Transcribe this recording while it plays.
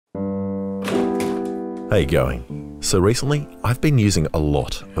How you going? So recently, I've been using a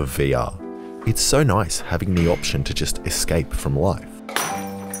lot of VR. It's so nice having the option to just escape from life.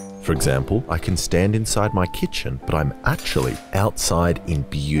 For example, I can stand inside my kitchen, but I'm actually outside in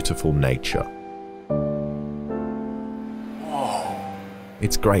beautiful nature.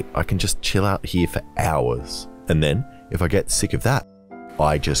 It's great, I can just chill out here for hours. And then, if I get sick of that,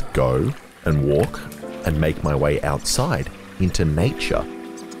 I just go and walk and make my way outside into nature.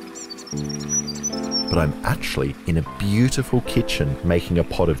 But I'm actually in a beautiful kitchen making a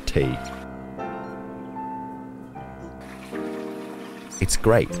pot of tea. It's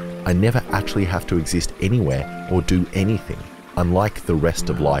great. I never actually have to exist anywhere or do anything, unlike the rest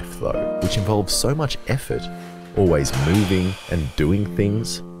of life though, which involves so much effort, always moving and doing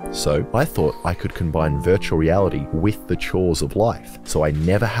things. So I thought I could combine virtual reality with the chores of life, so I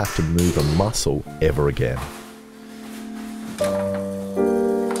never have to move a muscle ever again.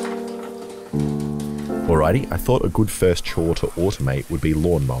 Alrighty, I thought a good first chore to automate would be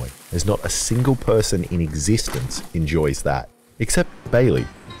lawn mowing, as not a single person in existence enjoys that. Except Bailey,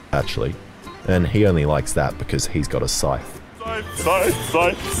 actually. And he only likes that because he's got a scythe.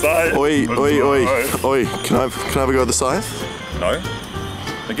 Scythe. Oi. Can I have a go at the scythe? No.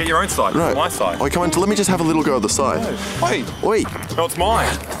 Then get your own scythe. Right. It's my scythe. Oi, come on, let me just have a little go at the scythe. No. Wait. Oi. No, it's mine.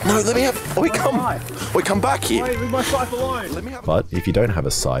 No, let me have... Oi, come back here. Wait, leave my scythe alone. Let me have... But if you don't have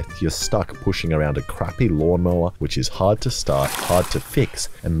a scythe, you're stuck pushing around a crappy lawnmower, which is hard to start, hard to fix,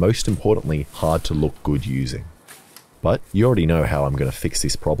 and most importantly, hard to look good using. But you already know how I'm going to fix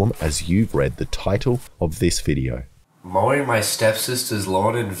this problem as you've read the title of this video. Mowing my stepsister's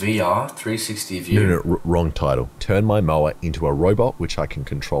lawn in VR 360 view. No, wrong title. Turn my mower into a robot which I can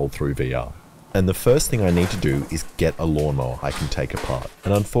control through VR. And the first thing I need to do is get a lawnmower I can take apart.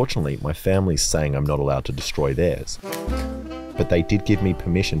 And unfortunately, my family's saying I'm not allowed to destroy theirs. But they did give me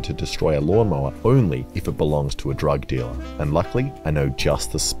permission to destroy a lawnmower only if it belongs to a drug dealer. And luckily, I know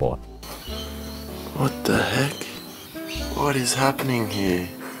just the spot. What the heck? What is happening here?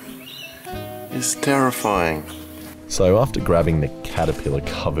 It's terrifying. So after grabbing the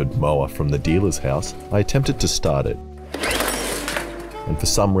caterpillar-covered mower from the dealer's house, I attempted to start it. And for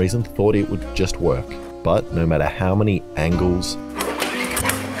some reason thought it would just work. But no matter how many angles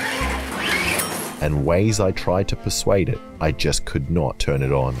and ways I tried to persuade it, I just could not turn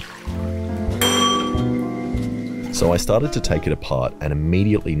it on. So I started to take it apart and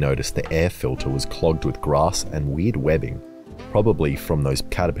immediately noticed the air filter was clogged with grass and weird webbing, probably from those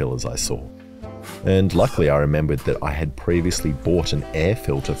caterpillars I saw. And luckily I remembered that I had previously bought an air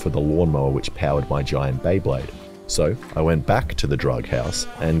filter for the lawnmower which powered my giant Beyblade. So I went back to the drug house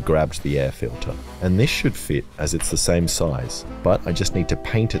and grabbed the air filter. And this should fit as it's the same size, but I just need to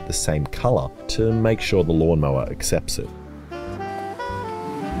paint it the same color to make sure the lawnmower accepts it.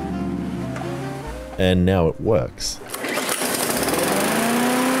 And now it works.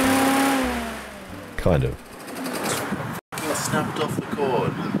 Kind of. I snapped off the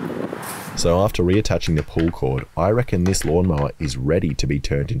cord. So after reattaching the pull cord, I reckon this lawnmower is ready to be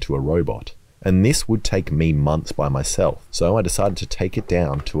turned into a robot. And this would take me months by myself, so I decided to take it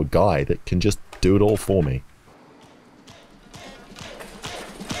down to a guy that can just do it all for me.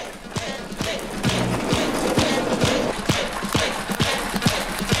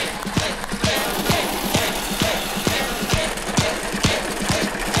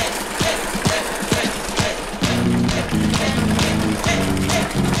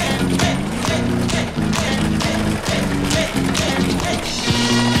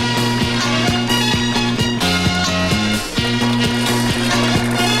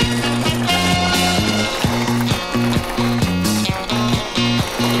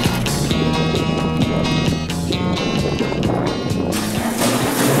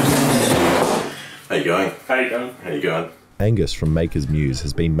 How you going? Angus from Maker's Muse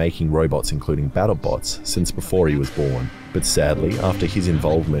has been making robots including BattleBots since before he was born. But sadly, after his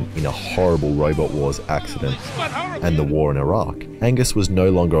involvement in a horrible Robot Wars accident and the war in Iraq, Angus was no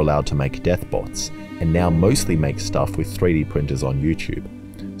longer allowed to make deathbots, and now mostly makes stuff with 3D printers on YouTube.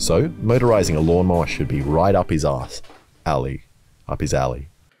 So, motorizing a lawnmower should be right up his ass. Up his alley.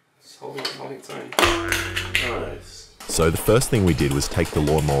 Nice. So the first thing we did was take the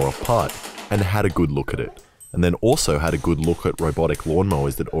lawnmower apart and had a good look at it. And then also had a good look at robotic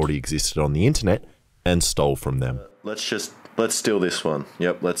lawnmowers that already existed on the internet and stole from them. Let's steal this one.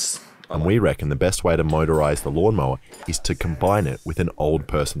 Yep, And we reckon the best way to motorize the lawnmower is to combine it with an old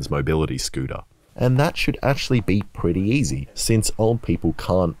person's mobility scooter. And that should actually be pretty easy, since old people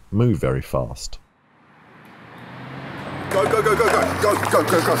can't move very fast. Go, go, go, go, go, go, go,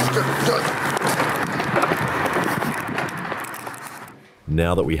 go, go, go, go.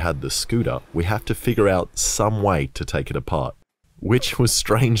 Now that we had the scooter, we have to figure out some way to take it apart, which was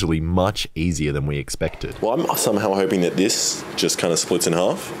strangely much easier than we expected. Well, I'm somehow hoping that this just kind of splits in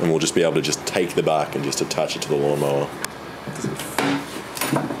half and we'll just be able to just take the back and just attach it to the lawnmower.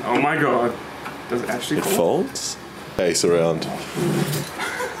 Oh my god. Does it actually It folds? Face around.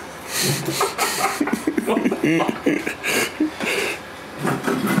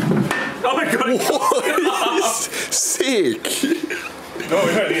 Oh my god. What? Sick. No,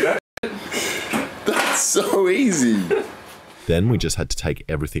 we don't need that. That's so easy. Then we just had to take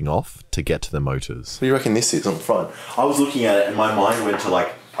everything off to get to the motors. What do you reckon this is on the front? I was looking at it and my mind went to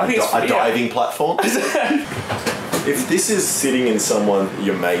like a diving platform. If this is sitting in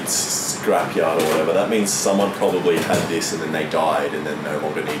your mate's scrapyard or whatever, that means someone probably had this and then they died and then no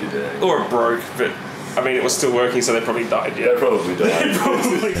longer needed it anymore. Or it broke, but I mean it was still working, so they probably died, yeah. They probably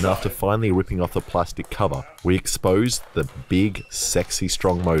died. And after finally ripping off the plastic cover, we exposed the big, sexy,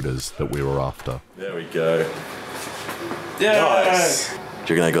 strong motors that we were after. There we go. Yeah. Nice. Do you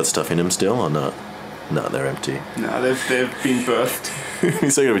reckon they got stuff in them still or not? No, they're empty. No, they've been birthed.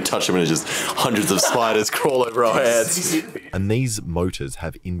 So we touch them and it's just hundreds of spiders crawl over our heads. And these motors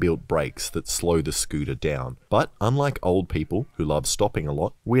have inbuilt brakes that slow the scooter down. But unlike old people who love stopping a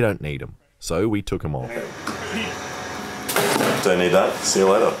lot, we don't need them. So we took them off. Don't need that. See you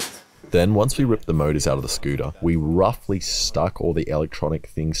later. Then once we ripped the motors out of the scooter, we roughly stuck all the electronic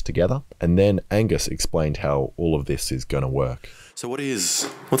things together. And then Angus explained how all of this is going to work. So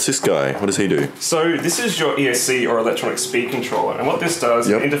what's this guy? What does he do? So this is your ESC or electronic speed controller, and what this does,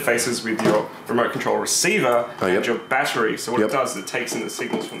 it interfaces with your remote control receiver and your battery. So what it does is it takes in the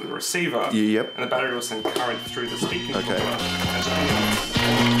signals from the receiver, and the battery will send current through the speed controller.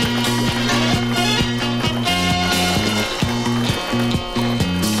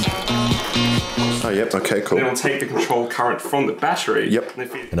 Oh, yep. Okay, cool. Then it'll take the control current from the battery.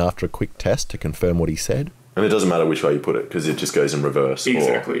 And after a quick test to confirm what he said, and it doesn't matter which way you put it because it just goes in reverse.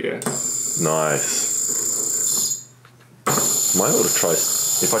 Exactly, yeah. Nice. Am I able to try?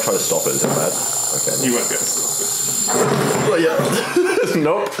 If I try to stop it, is that bad? Okay. You won't be able to stop it.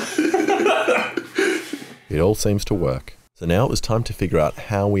 Nope. it all seems to work. So now it was time to figure out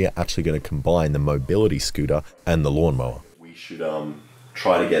how we are actually going to combine the mobility scooter and the lawnmower. We should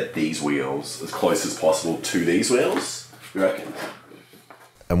try to get these wheels as close as possible to these wheels. You reckon?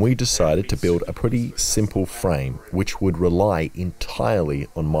 And we decided to build a pretty simple frame, which would rely entirely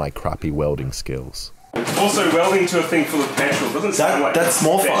on my crappy welding skills. Also, welding to a thing full of petrol doesn't sound like that's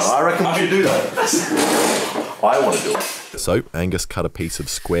more fun. I reckon we should do that. I want to do it. So Angus cut a piece of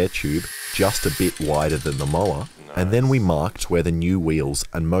square tube just a bit wider than the mower, and then we marked where the new wheels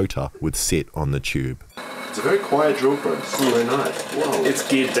and motor would sit on the tube. It's a very quiet drill press. It's really nice. Whoa. It's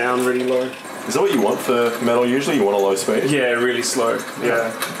geared down really low. Is that what you want for metal usually? You want a low speed? Yeah, really slow.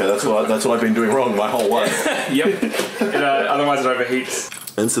 Yeah. Okay, that's what I've been doing wrong my whole life. Otherwise it overheats.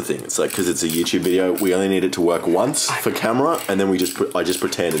 That's the thing. It's like, because it's a YouTube video, we only need it to work once for camera, and then I just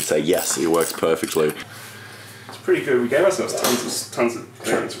pretend and say yes, it works perfectly. It's pretty good. We gave ourselves tons of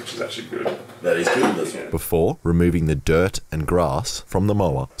clearance, which is actually good. That is good. Yeah. Before removing the dirt and grass from the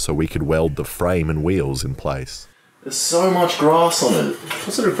mower so we could weld the frame and wheels in place. There's so much grass on it.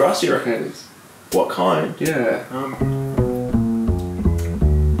 What sort of grass do you reckon it is? What kind? Yeah.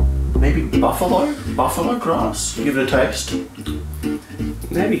 Maybe buffalo grass. Give it a taste.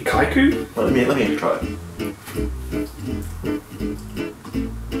 Maybe kaiku? Let me try it.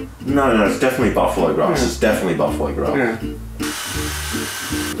 No, it's definitely buffalo grass. Yeah. It's definitely buffalo grass. Yeah.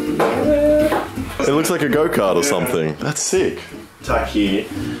 It looks like a go-kart or something. That's sick. Tack here.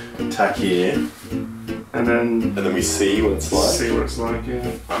 And then we see what it's like.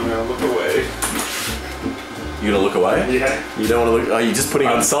 Yeah. I'm gonna look away. You're gonna look away? Yeah. You don't want to look. Oh, you're just putting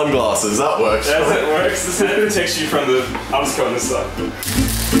on sunglasses. That works. That's it works. This protects you from the. I'm just going this side.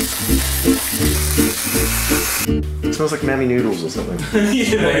 It smells like mammy noodles or something.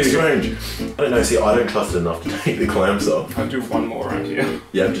 Yeah. Strange. I don't know. See, I don't trust it enough to take the clamps off. I'll do one more around here.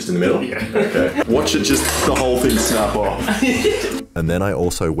 Yeah, just in the middle. Yeah. Okay. Watch it. Just the whole thing snap off. And then I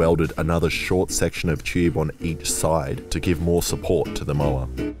also welded another short section of tube on each side to give more support to the mower.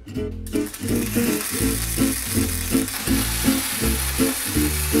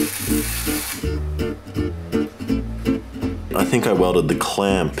 I think I welded the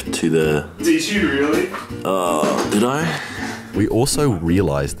clamp to the... Did you really? Did I? We also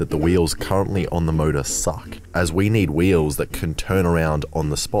realized that the wheels currently on the motor suck, as we need wheels that can turn around on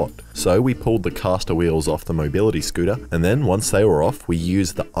the spot. So we pulled the caster wheels off the mobility scooter, and then once they were off, we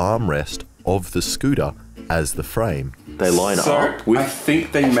used the armrest of the scooter as the frame. They line up with... I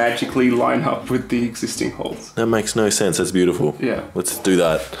think they magically line up with the existing holes. That makes no sense. That's beautiful. Yeah. Let's do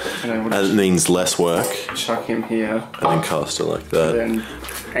that. And it means less work. Chuck him here. And then cast it like that. And then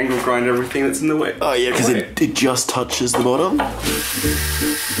angle grind everything that's in the way. Oh yeah, because it just touches the bottom.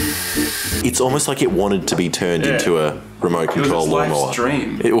 It's almost like it wanted to be turned into a remote control lawnmower. Life's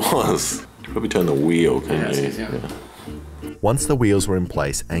dream. It was. Probably turn the wheel, can you? Yeah. Once the wheels were in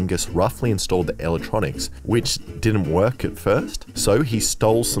place, Angus roughly installed the electronics, which didn't work at first, so he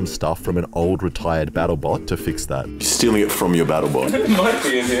stole some stuff from an old retired BattleBot to fix that. Stealing it from your BattleBot. It might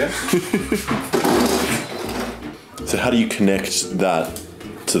be in here. So how do you connect that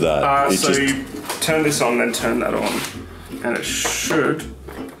to that? So you turn this on, then turn that on, and it should...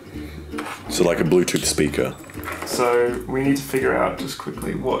 So like a Bluetooth speaker. So we need to figure out just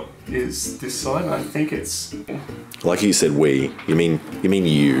quickly what is this side. I think it's... Like you said, we. You mean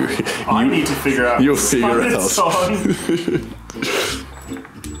you. I need to figure out. You'll figure it out.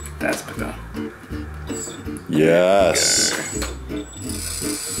 That's better. Yes.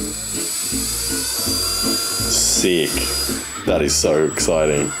 Sick. That is so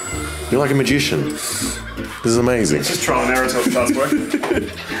exciting. You're like a magician. This is amazing. It's just trial and error until it starts working.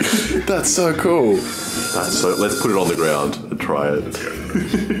 That's so cool. Right, so let's put it on the ground and try it.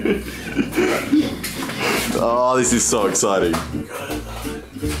 Oh, this is so exciting.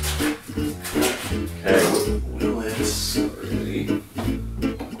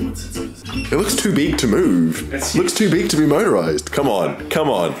 It looks too big to move. It looks too big to be motorized. Come on, come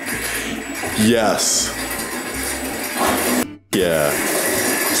on. Yes. Yeah.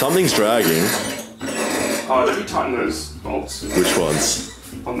 Something's dragging. Oh, let me tighten those bolts. Which ones?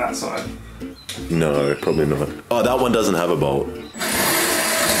 On that side. No, probably not. Oh, that one doesn't have a bolt.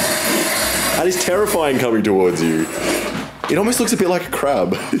 That is terrifying coming towards you. It almost looks a bit like a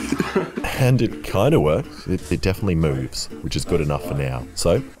crab. And it kind of works. It definitely moves, which is good enough for now.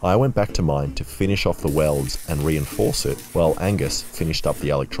 So I went back to mine to finish off the welds and reinforce it while Angus finished up the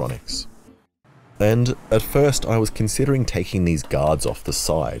electronics. And at first I was considering taking these guards off the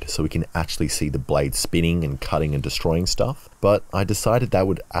side so we can actually see the blade spinning and cutting and destroying stuff, but I decided that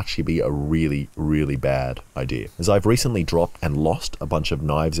would actually be a really, really bad idea, as I've recently dropped and lost a bunch of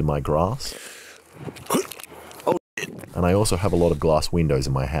knives in my grass. And I also have a lot of glass windows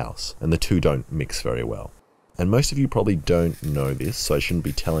in my house, and the two don't mix very well. And most of you probably don't know this, so I shouldn't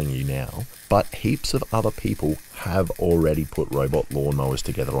be telling you now, but heaps of other people have already put robot lawnmowers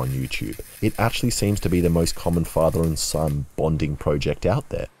together on YouTube. It actually seems to be the most common father and son bonding project out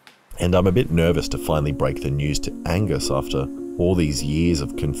there. And I'm a bit nervous to finally break the news to Angus after all these years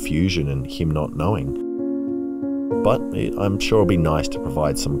of confusion and him not knowing. But I'm sure it'll be nice to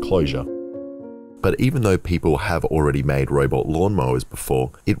provide some closure. But even though people have already made robot lawnmowers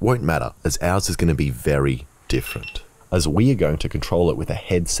before, it won't matter, as ours is going to be very different, as we are going to control it with a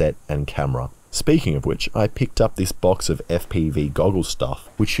headset and camera. Speaking of which, I picked up this box of FPV goggle stuff,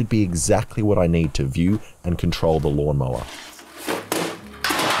 which should be exactly what I need to view and control the lawnmower.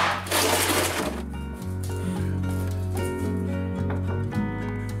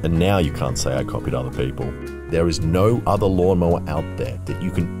 And now you can't say I copied other people. There is no other lawnmower out there that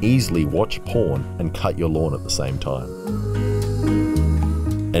you can easily watch porn and cut your lawn at the same time.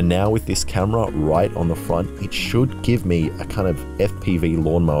 And now with this camera right on the front, it should give me a kind of FPV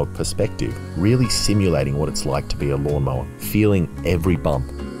lawnmower perspective, really simulating what it's like to be a lawnmower, feeling every bump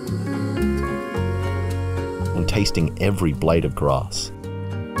and tasting every blade of grass,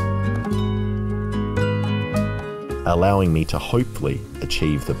 allowing me to hopefully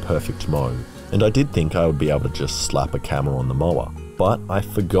achieve the perfect mow. And I did think I would be able to just slap a camera on the mower, but I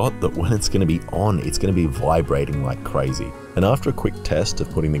forgot that when it's going to be on, it's going to be vibrating like crazy. And after a quick test of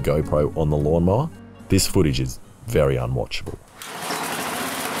putting the GoPro on the lawnmower, this footage is very unwatchable.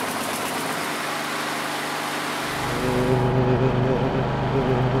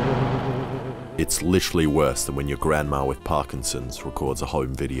 It's literally worse than when your grandma with Parkinson's records a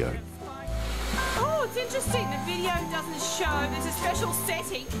home video. Oh, it's interesting. The video doesn't show. There's a special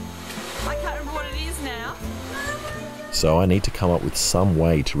setting. I can't remember what it is now. So I need to come up with some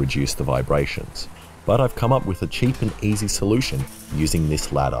way to reduce the vibrations. But I've come up with a cheap and easy solution using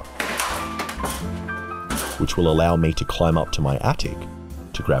this ladder, which will allow me to climb up to my attic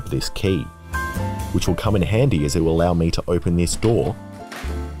to grab this key, which will come in handy as it will allow me to open this door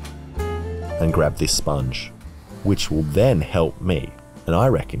and grab this sponge, which will then help me. And I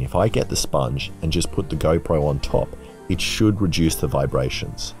reckon if I get the sponge and just put the GoPro on top, it should reduce the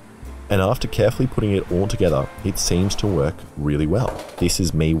vibrations. And after carefully putting it all together, it seems to work really well. This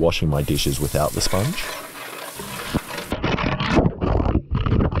is me washing my dishes without the sponge.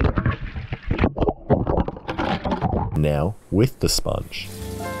 now with the sponge.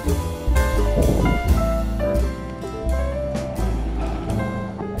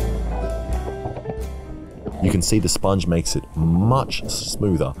 You can see the sponge makes it much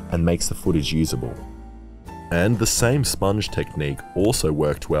smoother and makes the footage usable. And the same sponge technique also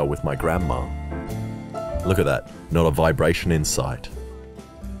worked well with my grandma. Look at that, not a vibration in sight.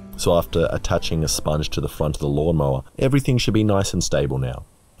 So after attaching a sponge to the front of the lawnmower, everything should be nice and stable now.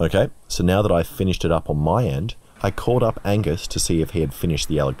 Okay, so now that I've finished it up on my end, I called up Angus to see if he had finished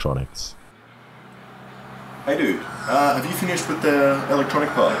the electronics. Hey dude, have you finished with the electronic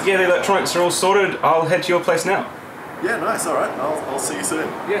parts? Yeah, the electronics are all sorted. I'll head to your place now. Yeah, nice, alright. I'll see you soon.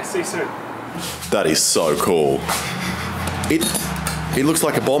 Yeah, see you soon. That is so cool. It looks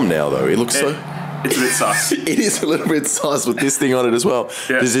like a bomb now though. It looks so... It's a bit sus. It is a little bit sus with this thing on it as well.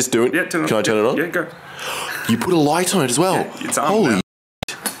 Yeah. Does this do it? Yeah, turn it on. Can I turn it on? Yeah, go. You put a light on it as well. Yeah, it's on Holy now.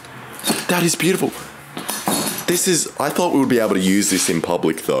 That is beautiful. This is... I thought we would be able to use this in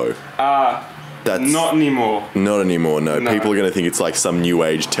public though. That's not anymore. Not anymore, no. People are going to think it's like some new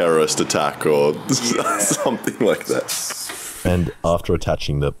age terrorist attack or something like that. And after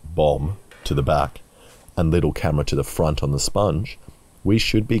attaching the bomb to the back and little camera to the front on the sponge, we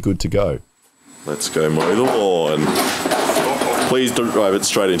should be good to go. Let's go mow the lawn. Please don't drive it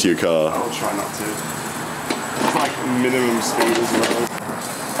straight into your car. I'll try not to. It's like minimum speed as well.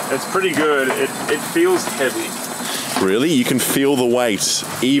 It's pretty good. It feels heavy. Really? You can feel the weight,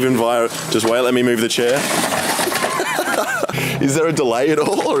 even via... Just wait, let me move the chair. Is there a delay at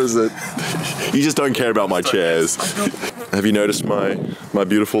all, or is it... You just don't care about my chairs. Have you noticed my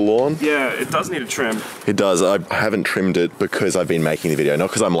beautiful lawn? Yeah, it does need a trim. It does. I haven't trimmed it because I've been making the video, not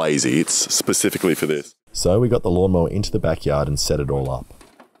because I'm lazy. It's specifically for this. So we got the lawnmower into the backyard and set it all up.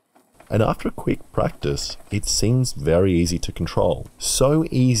 And after a quick practice, it seems very easy to control. So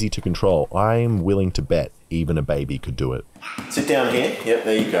easy to control, I'm willing to bet even a baby could do it. Sit down here. Yep,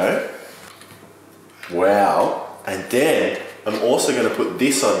 there you go. Wow. And then I'm also going to put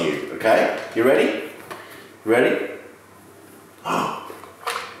this on you, okay? You ready? Ready?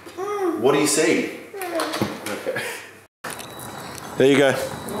 What do you see? Okay. There you go.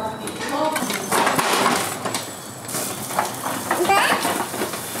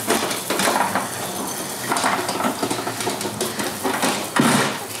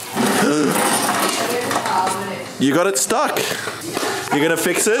 You got it stuck. You're gonna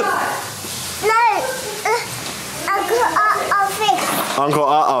fix it? No, I'll fix. Uncle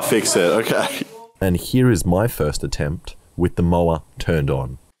I'll fix it, okay. And here is my first attempt with the mower turned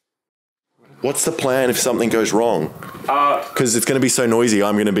on. What's the plan if something goes wrong? Because it's gonna be so noisy,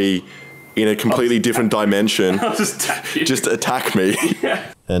 I'm gonna be in a completely different dimension. I'll just tap you. Just attack me.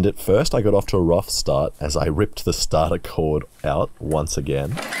 Yeah. And at first I got off to a rough start as I ripped the starter cord out once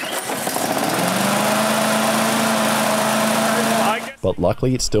again. But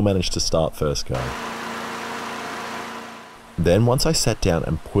luckily it still managed to start first go. Then once I sat down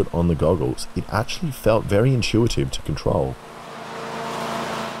and put on the goggles, it actually felt very intuitive to control.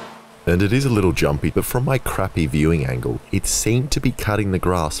 And it is a little jumpy, but from my crappy viewing angle, it seemed to be cutting the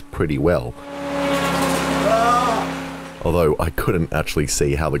grass pretty well. Although I couldn't actually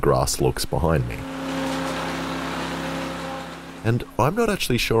see how the grass looks behind me. And I'm not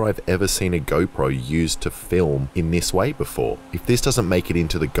actually sure I've ever seen a GoPro used to film in this way before. If this doesn't make it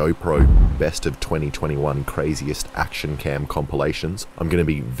into the GoPro Best of 2021 Craziest Action Cam compilations, I'm going to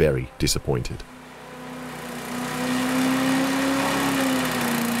be very disappointed.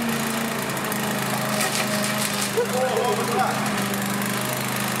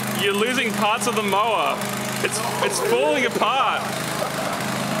 You're losing parts of the mower. It's falling apart.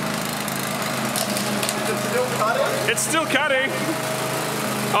 It's still cutting.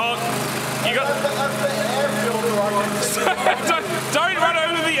 Oh, you got. Don't run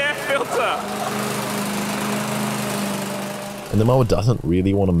over the air filter. And the mower doesn't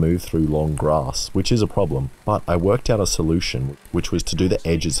really want to move through long grass, which is a problem. But I worked out a solution, which was to do the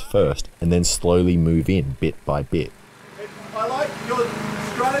edges first and then slowly move in bit by bit. I like your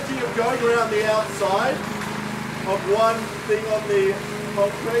strategy of going around the outside of one thing on the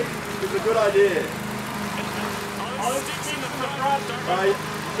concrete. Is a good idea.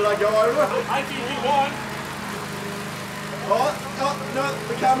 Should I go over? I think you won. Oh, no,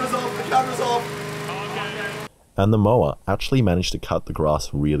 the camera's off, the camera's off. Okay. And the mower actually managed to cut the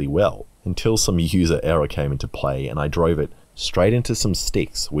grass really well, until some user error came into play and I drove it straight into some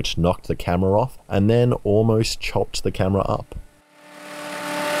sticks, which knocked the camera off and then almost chopped the camera up.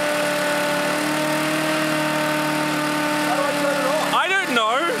 I don't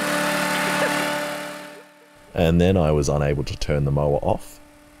know. And then I was unable to turn the mower off,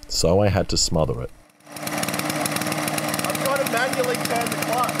 so I had to smother it. immediately turn the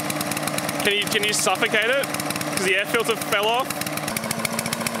clutch. Can you suffocate it? Because the air filter fell off.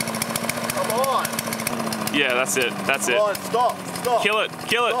 Come on. Yeah, that's it. That's it. Come on, stop. Kill it.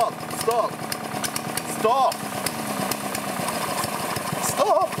 Kill it. Stop.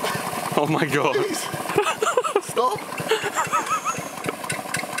 Oh my god. Please. Stop.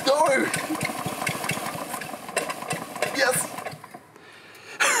 No. Yes.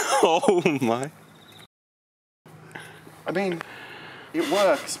 Oh my. I mean, it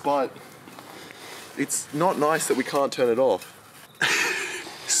works, but it's not nice that we can't turn it off.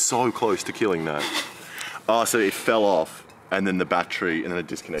 So close to killing that. Oh, so it fell off, and then the battery, and then it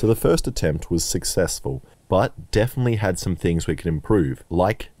disconnected. So the first attempt was successful, but definitely had some things we could improve,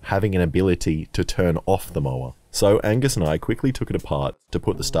 like having an ability to turn off the mower. So Angus and I quickly took it apart to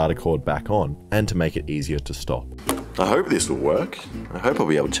put the starter cord back on, and to make it easier to stop. I hope this will work. I hope I'll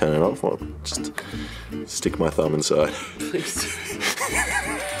be able to turn it off. I'll just stick my thumb inside. Please.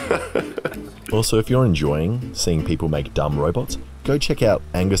 Also, if you're enjoying seeing people make dumb robots, go check out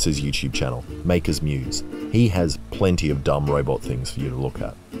Angus's YouTube channel, Maker's Muse. He has plenty of dumb robot things for you to look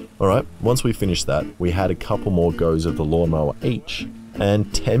at. Alright, once we finished that, we had a couple more goes of the lawnmower each,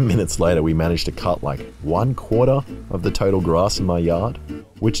 and 10 minutes later we managed to cut like 1/4 of the total grass in my yard,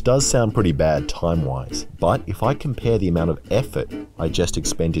 which does sound pretty bad time-wise, but if I compare the amount of effort I just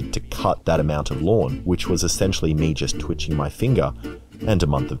expended to cut that amount of lawn, which was essentially me just twitching my finger, and a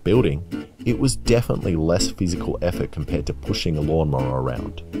month of building, it was definitely less physical effort compared to pushing a lawnmower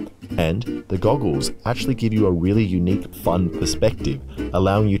around. And the goggles actually give you a really unique, fun perspective,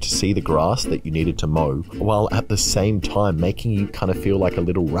 allowing you to see the grass that you needed to mow, while at the same time making you kind of feel like a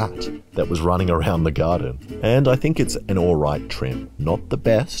little rat that was running around the garden. And I think it's an alright trim. Not the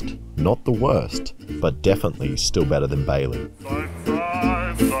best, not the worst, but definitely still better than Bailey.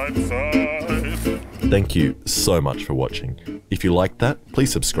 Thank you so much for watching. If you liked that,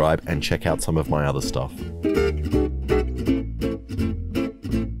 please subscribe and check out some of my other stuff.